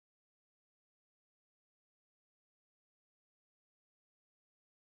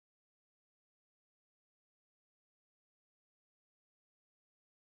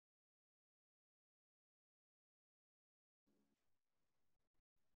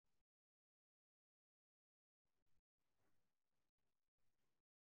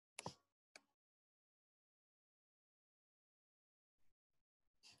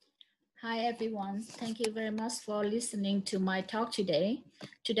Hi everyone, thank you very much for listening to my talk today.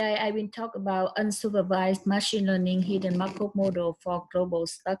 Today I will talk about unsupervised machine learning hidden Markov model for global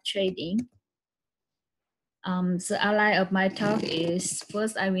stock trading. The outline of my talk is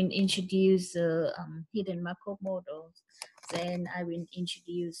first I will introduce the hidden Markov model, then I will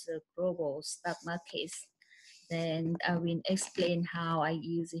introduce the global stock markets, then I will explain how I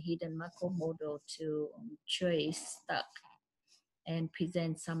use the hidden Markov model to trade stock and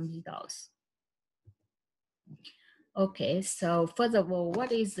present some results. Okay, so first of all,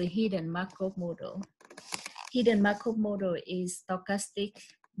 what is the hidden Markov model? Hidden Markov model is stochastic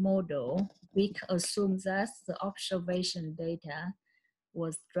model which assumes that the observation data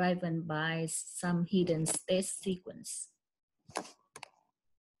was driven by some hidden state sequence.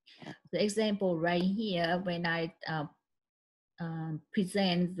 The example right here, when I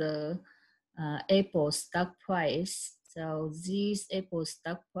present the Apple stock price, so this Apple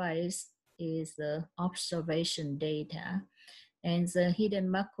stock price is the observation data, and the hidden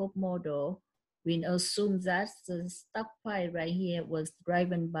Markov model will assume that the stock price right here was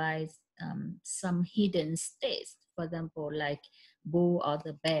driven by some hidden states, for example, like bull or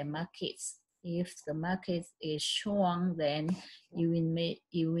the bear markets. If the market is strong, then you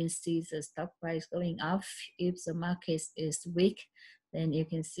will see the stock price going up. If the market is weak, then you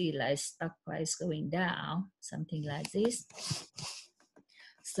can see like stock price going down, something like this.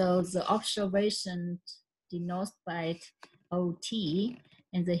 So the observation denoted by OT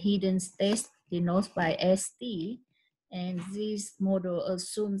and the hidden state denoted by SD. And this model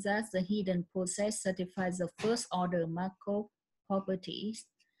assumes that the hidden process satisfies the first order Markov properties.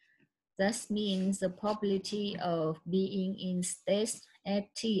 That means the probability of being in state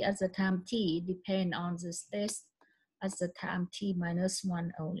at t at the time t depend on the state at the time t minus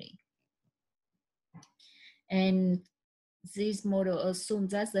 1 only. And this model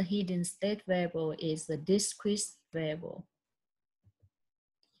assumes that the hidden state variable is a discrete variable.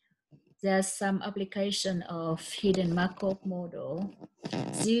 There's some application of hidden Markov model.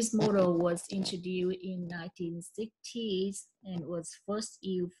 This model was introduced in 1960s and was first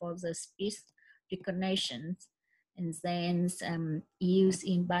used for the speech recognition and then used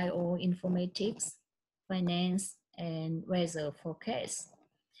in bioinformatics, finance, and weather forecast.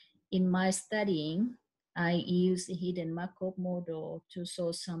 In my studying, I use the hidden Markov model to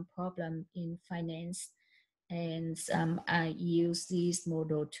solve some problem in finance, and I use this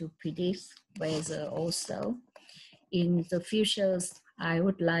model to predict weather also. In the futures, I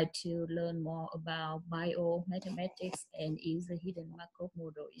would like to learn more about biomathematics and use the hidden Markov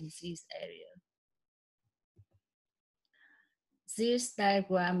model in this area. This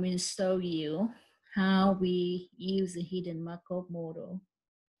diagram will show you how we use the hidden Markov model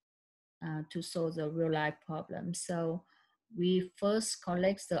to solve the real life problem. So we first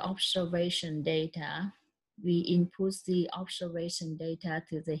collect the observation data. We input the observation data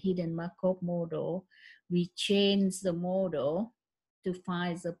to the hidden Markov model. We change the model to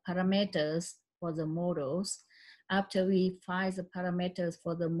find the parameters for the models. After we find the parameters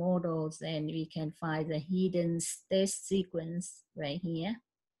for the models, then we can find the hidden state sequence right here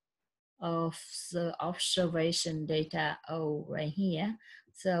of the observation data O right here.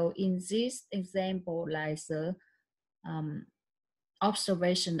 So in this example, like the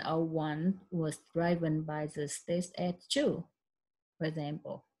observation O1 was driven by the state S2, for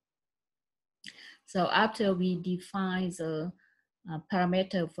example. So after we define the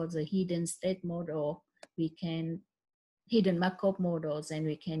parameter for the hidden state model, we can hidden Markov models, and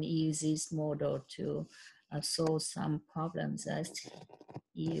we can use this model to solve some problems that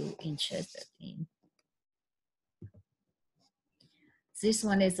you're interested in. This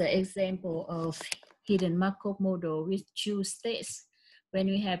one is an example of hidden Markov model with two states. When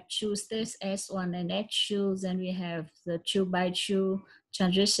we have two states, S1 and S2, then we have the 2 by 2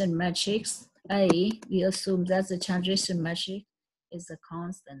 transition matrix A. We assume that the transition matrix is a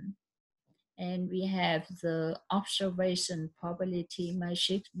constant. And we have the observation probability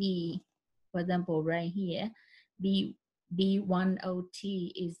matrix B, for example, right here.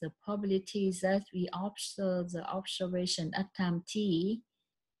 B1OT is the probability that we observe the observation at time t,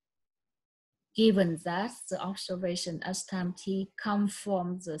 given that the observation at time t comes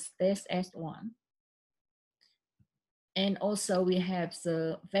from the state S1. And also we have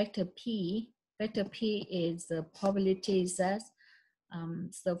the vector P. Vector P is the probability that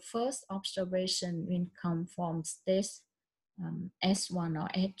the first observation will come from state S1 or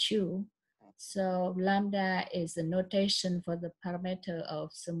S2. So lambda is the notation for the parameter of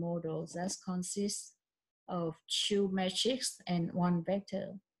the model that consists of 2 matrices and 1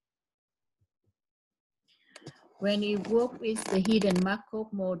 vector. When you work with the hidden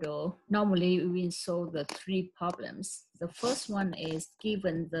Markov model, normally we will solve the three problems. The first one is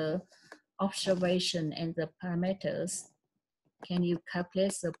given the observation and the parameters. Can you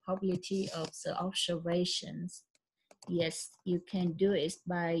calculate the probability of the observations? Yes, you can do it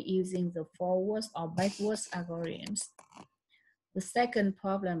by using the forwards or backwards algorithms. The second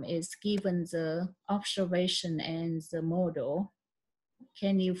problem is given the observation and the model.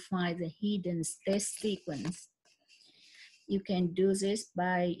 Can you find the hidden state sequence? You can do this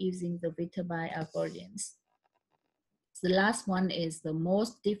by using the Viterbi algorithms. The last one is the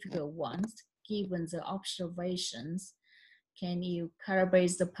most difficult one. Given the observations, can you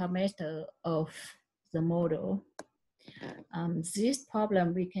calibrate the parameter of the model? This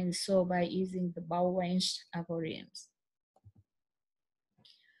problem we can solve by using the ball range algorithms.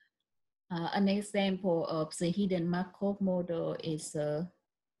 An example of the hidden Markov model is a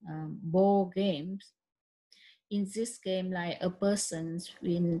ball game. In this game, like a person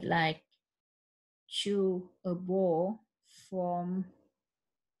will like choose a ball from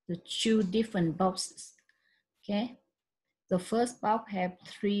the two different boxes. Okay, the first box have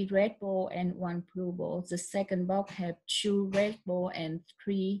 3 red ball and 1 blue ball. The second box have 2 red ball and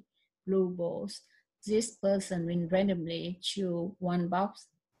 3 blue balls. This person will randomly choose one box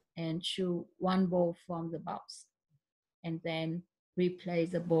and choose one ball from the box, and then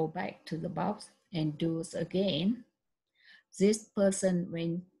replay the ball back to the box and do it again. This person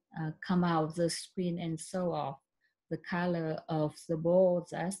will come out the screen and show off the color of the ball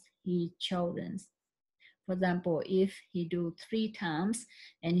that he chosen. For example, if he do 3 times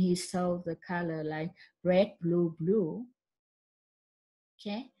and he show the color like red, blue, blue,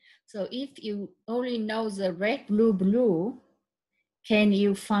 okay? So if you only know the red, blue, blue, can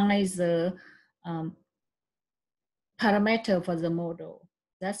you find the parameter for the model?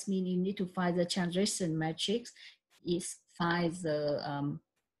 That means you need to find the transition matrix, is find the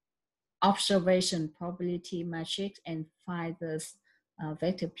observation probability matrix and find the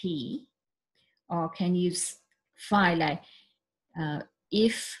vector P. Or can you find like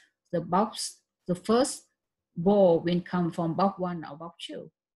if the first ball will come from box 1 or box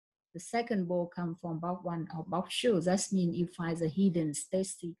 2. The second ball come from box 1 or box 2. That means you find the hidden state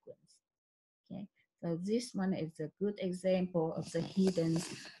sequence. Okay, so this one is a good example of the hidden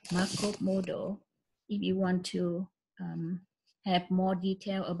Markov model. If you want to have more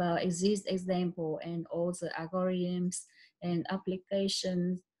detail about this example and all the algorithms and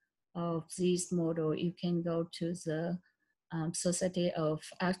applications of this model, you can go to the Society of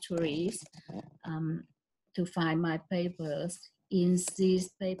Actuaries to find my papers. In this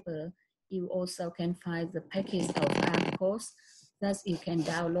paper, you also can find the package of articles that you can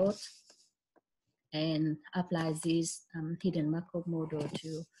download and apply this hidden Markov model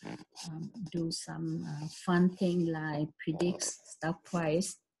to do some fun thing like predict stock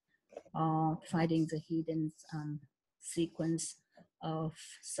price or finding the hidden sequence of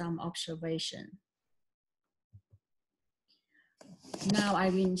some observation. Now I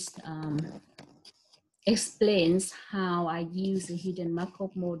will explains how I use the hidden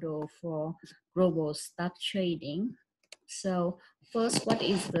Markov model for global stock trading. So first, what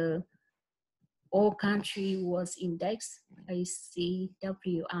is the all country was index,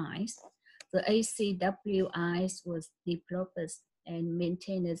 ACWIs. The ACWIs was developed and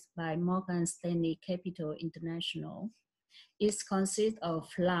maintained by Morgan Stanley Capital International. It consists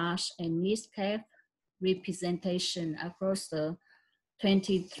of large and mid-cap representation across the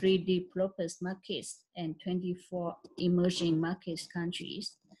 23 developed markets and 24 emerging markets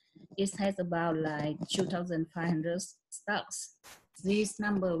countries. It has about like 2,500 stocks. This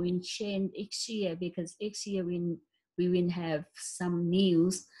number will change each year because each year we will have some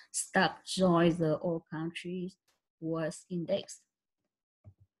new stock join the all countries was indexed.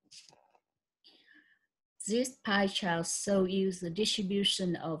 This pie chart shows you the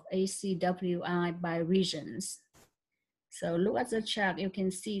distribution of ACWI by regions. So look at the chart, you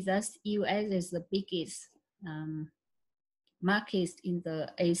can see that US is the biggest market in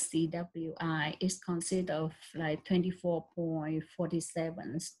the ACWI. Is considered of like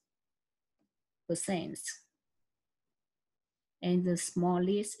 24.47%. And the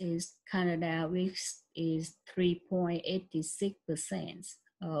smallest is Canada, which is 3.86%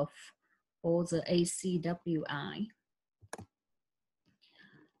 of all the ACWI.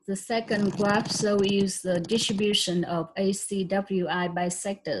 The second graph shows the distribution of ACWI by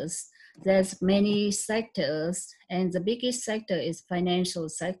sectors. There's many sectors, and the biggest sector is financial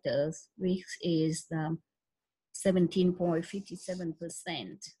sectors, which is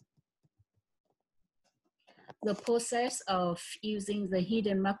 17.57%. the process of using the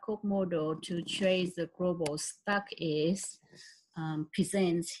hidden Markov model to trace the global stock is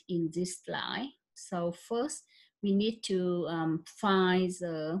present in this slide. So first, we need to find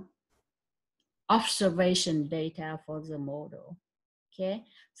the observation data for the model. Okay,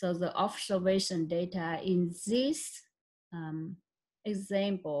 so the observation data in this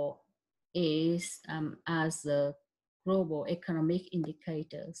example is as the global economic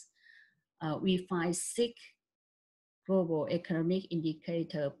indicators. We find 6 global economic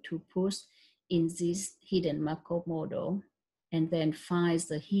indicator to put in this hidden Markov model, and then finds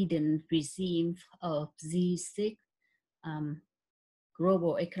the hidden regime of these 6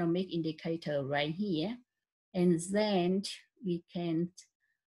 global economic indicator right here. And then we can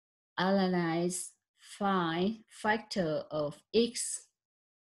analyze 5 factor of each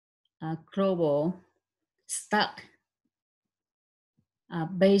global stock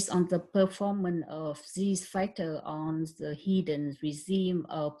based on the performance of these factors on the hidden regime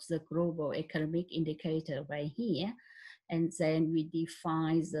of the global economic indicator right here. And then we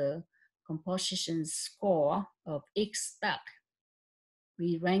define the composition score of each stock.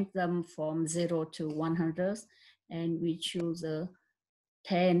 We rank them from 0 to 100, and we choose the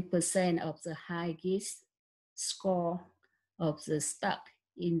 10% of the highest score of the stock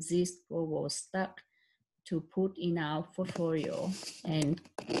in this global stock to put in our portfolio and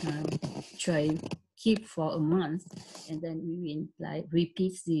try keep for a month, and then we will like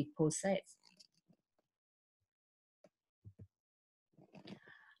repeat the process.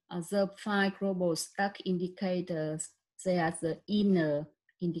 The 5 global stock indicators, they are the inner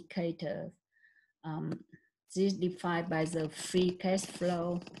indicators. This defined by the free cash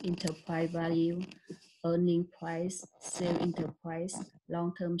flow, enterprise value, earning price, sale enterprise,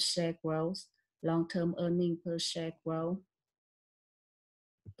 long-term share growth, long-term earning per share growth.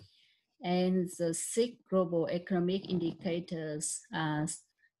 And the 6 global economic indicators are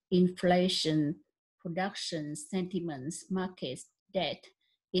inflation, production, sentiments, markets, debt,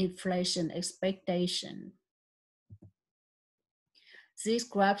 inflation expectation. This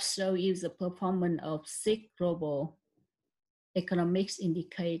graph shows you the performance of 6 global economics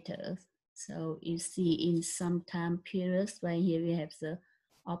indicators. So you see in some time periods, right here we have the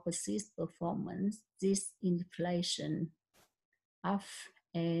opposite performance. This inflation up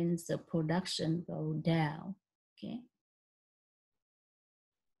and the production go down, okay?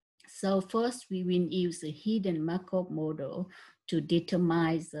 So first we will use the hidden Markov model to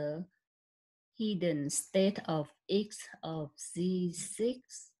determine the hidden state of each of these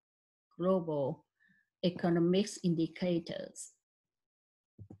 6 global economics indicators.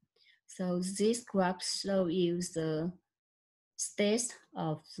 So this graph shows you the state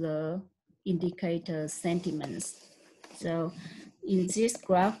of the indicator sentiments. So in this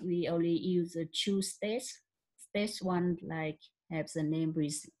graph, we only use the 2 states. Stage 1 like has the name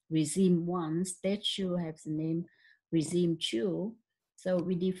regime 1. Stage 2 has the name regime 2. So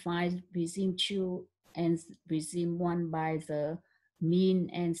we define regime 2 and regime 1 by the mean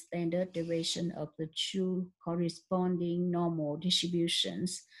and standard deviation of the 2 corresponding normal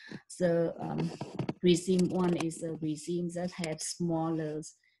distributions. So regime 1 is a regime that has smaller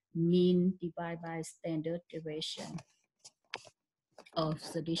mean divided by standard deviation of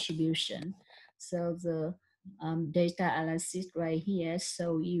the distribution. So the data analysis right here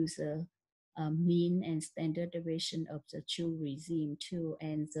show you the mean and standard deviation of the 2 regime 2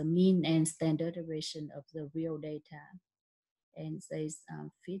 and the mean and standard deviation of the real data. And they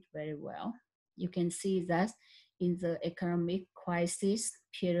fit very well. You can see that in the economic crisis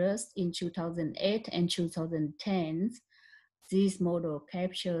periods in 2008 and 2010, this model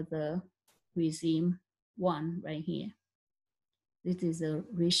captured the regime 1 right here. This is a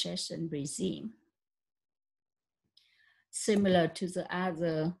recession regime. Similar to the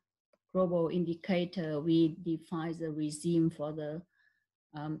other global indicator, we define the regime for the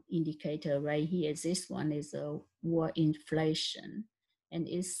indicator right here. This one is a war inflation, and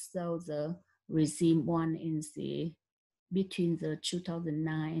it's so the regime 1 is the between the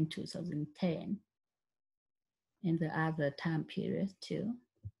 2009 and 2010, and the other time period too.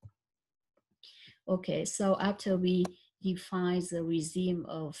 Okay, so after we define the regime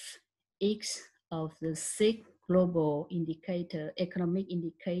of each of the 6 global economic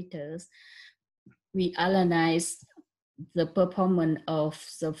indicators, we analyze the performance of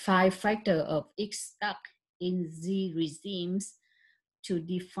the 5 factors of each stock in the regimes to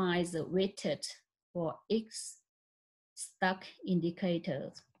define the weighted for each stock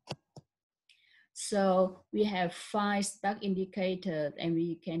indicators. So we have 5 stock indicators, and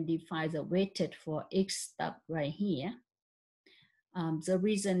we can define the weighted for each stock right here. The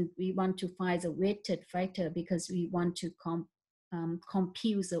reason we want to find the weighted factor because we want to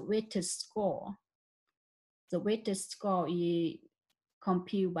compute the weighted score. The weighted score is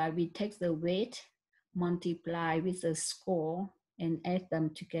computed by we take the weight, multiply with the score, and add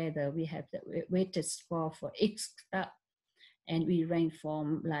them together. We have the weighted score for each step, and we rank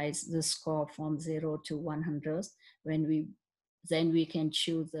from like the score from 0 to 100. Then we can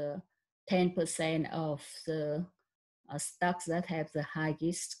choose the 10% of the stocks that have the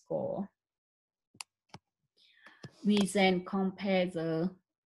highest score. We then compare the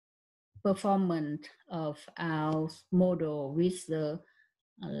performance of our model with the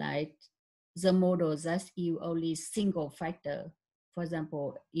like the model that use only single factor. For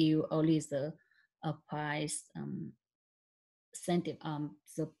example, you only the price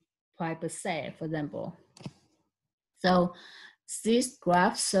the price per share, for example. So this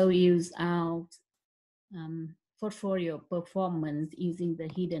graph shows our portfolio performance using the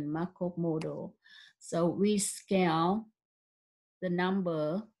hidden Markov model. So we scale the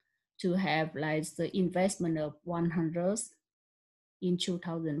number to have like the investment of 100 in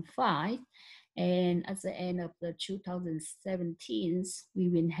 2005. And at the end of the 2017, we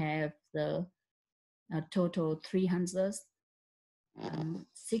will have the total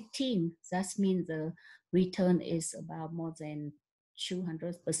 316. That means the return is about more than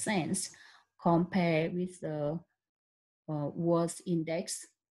 200% compared with the world index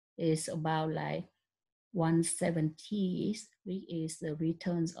is about like 170, which is the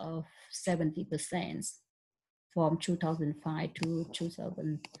returns of 70% from 2005 to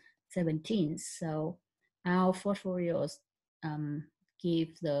 2017. So our portfolios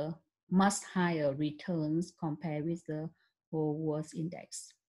give the much higher returns compared with the whole world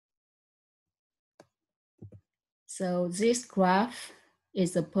index. So this graph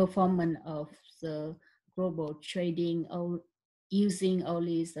is the performance of the global trading using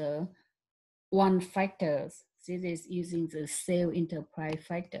only the one factors. This is using the sale enterprise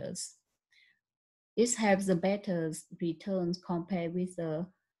factors. It has the better returns compared with the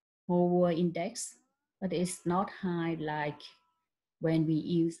whole world index, but it's not high like when we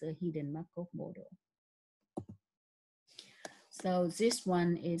use the hidden Markov model. So this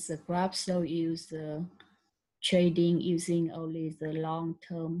one is a graph so use the trading using only the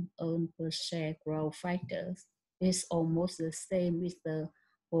long-term earn per share growth factors. It's almost the same with the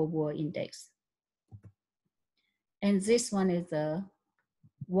whole world index. And this one is the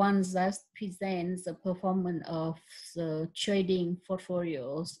one that presents the performance of the trading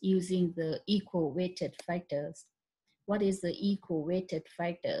portfolios using the equal weighted factors. What is the equal weighted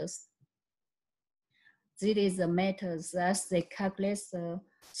factors? This is a method that they calculate the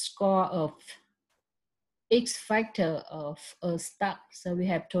score of each factor of a stock. So we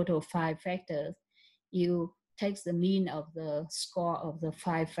have total 5 factors. You take the mean of the score of the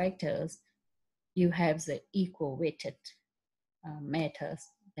 5 factors. You have the equal weighted methods,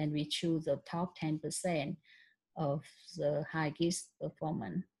 and we choose the top 10% of the highest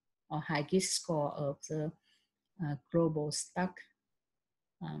performance or highest score of the global stock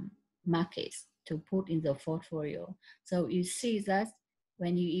markets to put in the portfolio. So you see that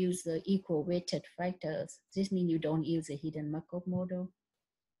when you use the equal weighted factors, this means you don't use the hidden Markov model.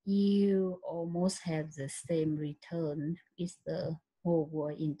 You almost have the same return with the whole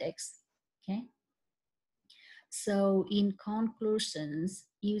world index, okay? So in conclusions,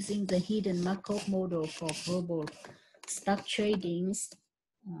 using the hidden Markov model for global stock tradings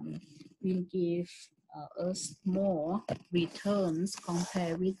will give us more returns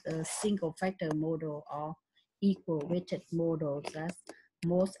compared with a single factor model or equal weighted model that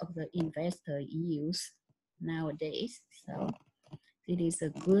most of the investors use nowadays. So it is a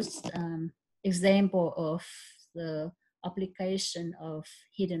good example of the application of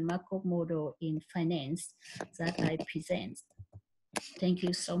hidden Markov model in finance that I present. Thank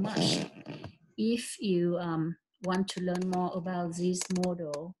you so much. If you want to learn more about this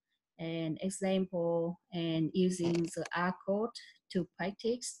model and example and using the R code to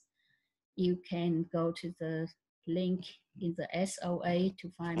practice, you can go to the link in the SOA to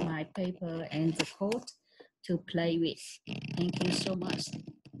find my paper and the code to play with. Thank you so much.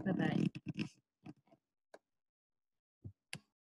 Bye-bye.